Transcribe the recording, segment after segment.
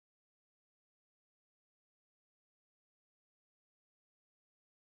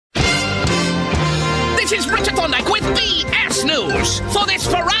This is Richard Thorndike with BS News for this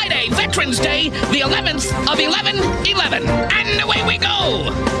Friday, Veterans Day, the 11th of 11/11. And away we go.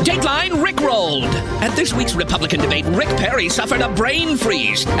 Dateline Rickrolled. At this week's Republican debate, Rick Perry suffered a brain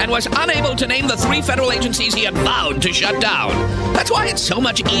freeze and was unable to name the 3 federal agencies he had vowed to shut down. That's why it's so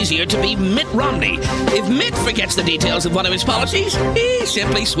much easier to be Mitt Romney. If Mitt forgets the details of one of his policies, he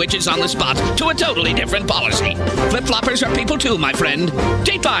simply switches on the spot to a totally different policy. Flip-floppers are people too, my friend.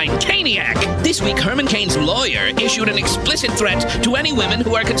 Dateline Caniac. This week, Herman Cain's lawyer issued an explicit threat to any women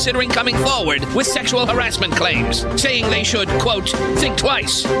who are considering coming forward with sexual harassment claims, saying they should, quote, think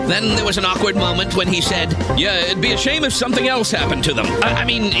twice. Then there was an awkward moment when he said, yeah, it'd be a shame if something else happened to them.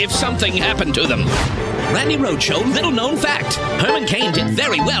 If something happened to them. Randi Rhodes Show, little known fact. Herman Cain did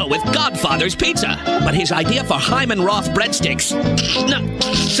very well with Godfather's Pizza, but his idea for Hyman Roth breadsticks, not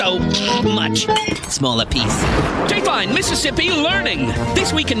so much. Smaller piece. Dateline Mississippi Learning.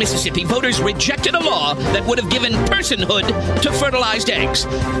 This week in Mississippi, voters rejected a law that would have given personhood to fertilized eggs.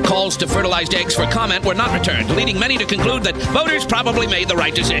 Calls to fertilized eggs for comment were not returned, leading many to conclude that voters probably made the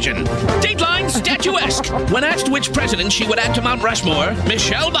right decision. Dateline Statuesque. When asked which president she would add to Mount Rushmore,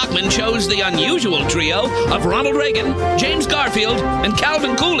 Michelle Bachmann chose the unusual trio of Ronald Reagan, James Garfield, and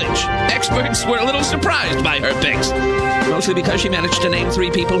Calvin Coolidge. Experts were a little surprised by her picks, mostly because she managed to name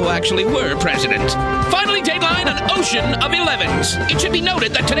 3 people who actually were president. Finally, Dateline, an ocean of 11s. It should be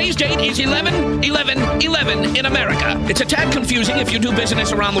noted that today's date is 11/11/11 in America. It's a tad confusing if you do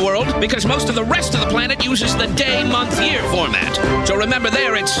business around the world, because most of the rest of the planet uses the day, month, year format. So remember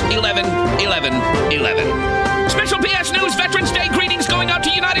there, it's 11/11/11. Special PS News Veterans Day greetings going out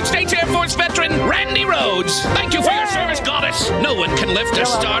to United States Air Force veteran Randi Rhodes. Thank you for your service, goddess. No one can lift a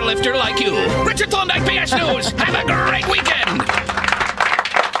star lifter like you. Richard Thorndike, PS News. Have a great weekend.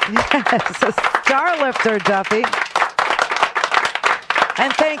 Yes, a star lifter, Duffy.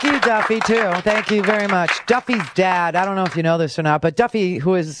 And thank you, Duffy, too. Thank you very much. Duffy's dad, I don't know if you know this or not, but Duffy,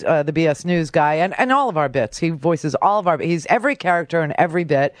 who is the BS News guy, and all of our bits, he voices all of our, he's every character in every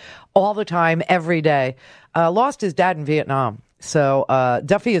bit, all the time, every day, lost his dad in Vietnam. So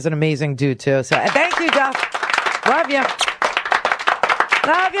Duffy is an amazing dude, too. So thank you, Duff. Love you.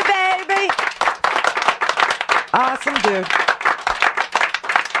 Love you, baby. Awesome dude.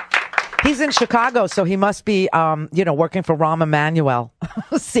 He's in Chicago, so he must be, working for Rahm Emanuel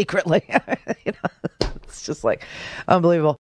secretly. It's just like unbelievable.